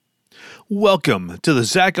Welcome to the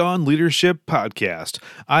Zach on Leadership Podcast.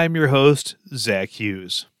 I'm your host, Zach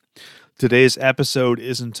Hughes. Today's episode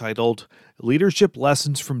is entitled Leadership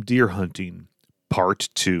Lessons from Deer Hunting, Part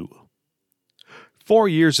 2. 4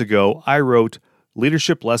 years ago, I wrote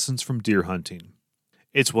Leadership Lessons from Deer Hunting.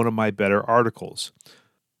 It's one of my better articles.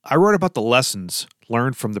 I wrote about the lessons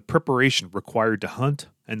learned from the preparation required to hunt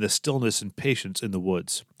and the stillness and patience in the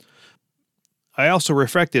woods. I also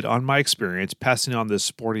reflected on my experience passing on this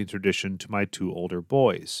sporting tradition to my 2 older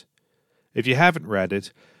boys. If you haven't read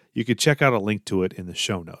it, you can check out a link to it in the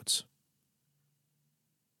show notes.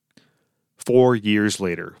 4 years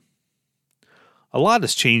later. A lot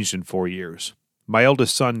has changed in 4 years. My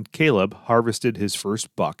eldest son, Caleb, harvested his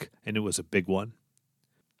first buck, and it was a big one.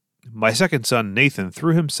 My second son, Nathan,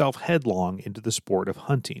 threw himself headlong into the sport of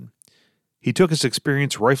hunting. He took his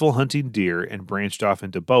experience rifle hunting deer and branched off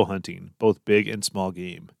into bow hunting, both big and small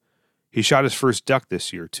game. He shot his first duck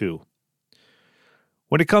this year, too.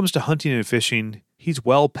 When it comes to hunting and fishing, he's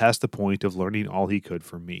well past the point of learning all he could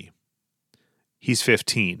from me. He's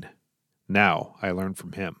 15. Now I learn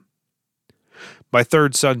from him. My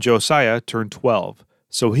third son, Josiah, turned 12,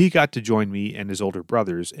 so he got to join me and his older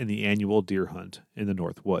brothers in the annual deer hunt in the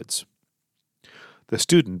North Woods. The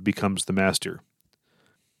student becomes the master.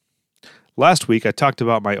 Last week, I talked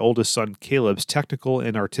about my oldest son, Caleb's technical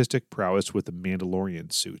and artistic prowess with the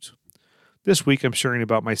Mandalorian suit. This week, I'm sharing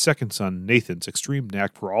about my second son, Nathan's extreme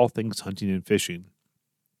knack for all things hunting and fishing.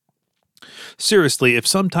 Seriously, if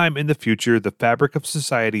sometime in the future the fabric of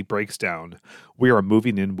society breaks down, we are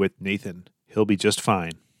moving in with Nathan. He'll be just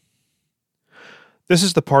fine. This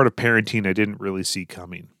is the part of parenting I didn't really see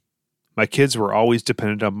coming. My kids were always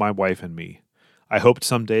dependent on my wife and me. I hoped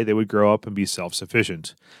someday they would grow up and be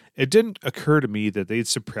self-sufficient. It didn't occur to me that they'd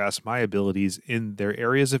surpass my abilities in their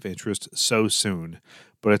areas of interest so soon,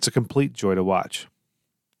 but it's a complete joy to watch.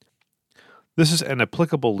 This is an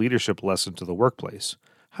applicable leadership lesson to the workplace.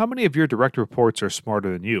 How many of your direct reports are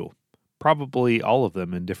smarter than you? Probably all of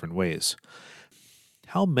them in different ways.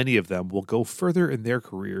 How many of them will go further in their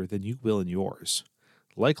career than you will in yours?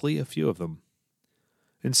 Likely a few of them.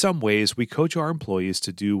 In some ways, we coach our employees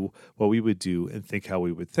to do what we would do and think how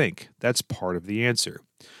we would think. That's part of the answer.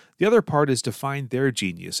 The other part is to find their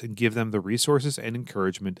genius and give them the resources and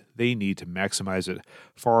encouragement they need to maximize it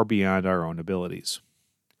far beyond our own abilities.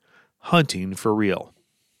 Hunting for real.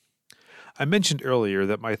 I mentioned earlier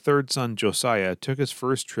that my third son, Josiah, took his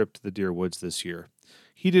first trip to the deer woods this year.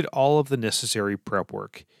 He did all of the necessary prep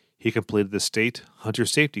work. He completed the state hunter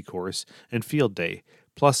safety course and field day.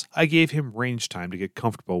 Plus, I gave him range time to get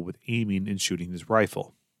comfortable with aiming and shooting his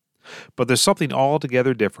rifle. But there's something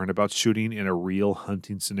altogether different about shooting in a real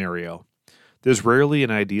hunting scenario. There's rarely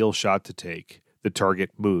an ideal shot to take. The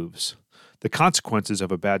target moves. The consequences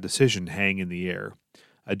of a bad decision hang in the air.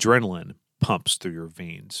 Adrenaline pumps through your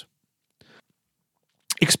veins.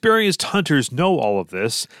 Experienced hunters know all of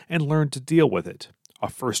this and learn to deal with it. A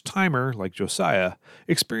first-timer, like Josiah,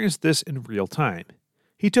 experienced this in real time.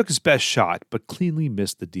 He took his best shot, but cleanly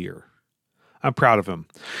missed the deer. I'm proud of him.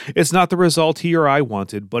 It's not the result he or I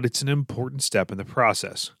wanted, but it's an important step in the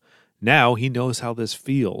process. Now he knows how this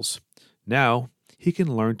feels. Now he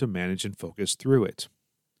can learn to manage and focus through it.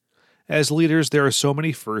 As leaders, there are so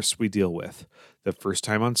many firsts we deal with. The first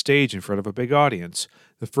time on stage in front of a big audience,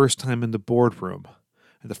 the first time in the boardroom,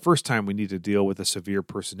 and the first time we need to deal with a severe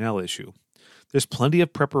personnel issue. There's plenty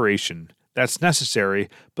of preparation. That's necessary,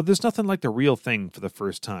 but there's nothing like the real thing for the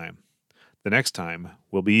first time. The next time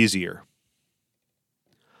will be easier.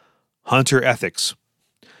 Hunter ethics.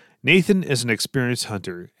 Nathan is an experienced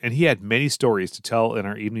hunter, and he had many stories to tell in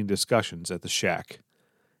our evening discussions at the shack.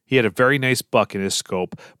 He had a very nice buck in his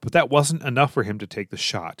scope, but that wasn't enough for him to take the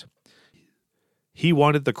shot. He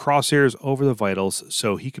wanted the crosshairs over the vitals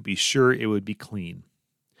so he could be sure it would be clean.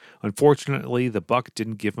 Unfortunately, the buck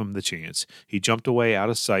didn't give him the chance. He jumped away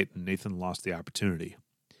out of sight, and Nathan lost the opportunity.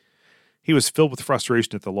 He was filled with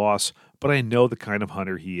frustration at the loss, but I know the kind of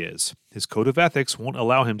hunter he is. His code of ethics won't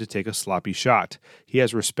allow him to take a sloppy shot. He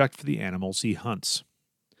has respect for the animals he hunts.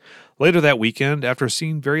 Later that weekend, after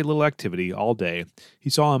seeing very little activity all day,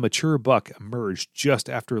 he saw a mature buck emerge just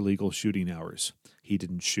after legal shooting hours. He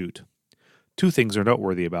didn't shoot. 2 things are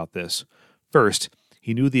noteworthy about this. First,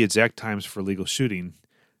 he knew the exact times for legal shooting.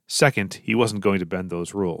 Second, he wasn't going to bend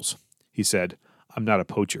those rules. He said, "I'm not a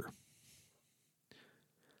poacher."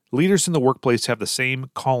 Leaders in the workplace have the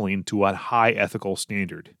same calling to a high ethical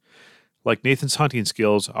standard. Like Nathan's hunting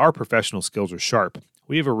skills, our professional skills are sharp.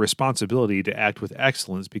 We have a responsibility to act with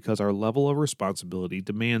excellence because our level of responsibility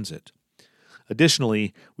demands it.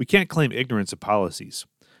 Additionally, we can't claim ignorance of policies.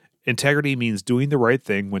 Integrity means doing the right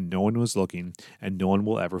thing when no one was looking and no one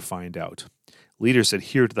will ever find out. Leaders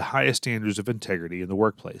adhere to the highest standards of integrity in the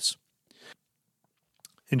workplace.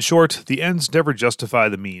 In short, the ends never justify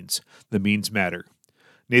the means matter.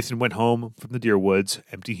 Nathan went home from the deer woods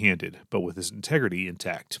empty-handed, but with his integrity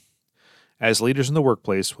intact. As leaders in the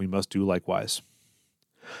workplace, we must do likewise.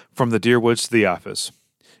 From the deer woods to the office.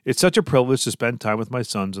 It's such a privilege to spend time with my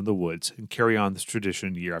sons in the woods and carry on this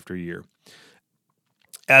tradition year after year.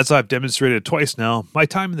 As I've demonstrated twice now, my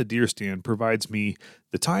time in the deer stand provides me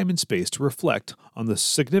the time and space to reflect on the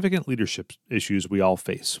significant leadership issues we all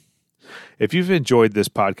face. If you've enjoyed this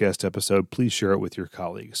podcast episode, please share it with your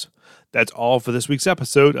colleagues. That's all for this week's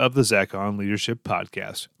episode of the Zach on Leadership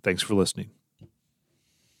Podcast. Thanks for listening.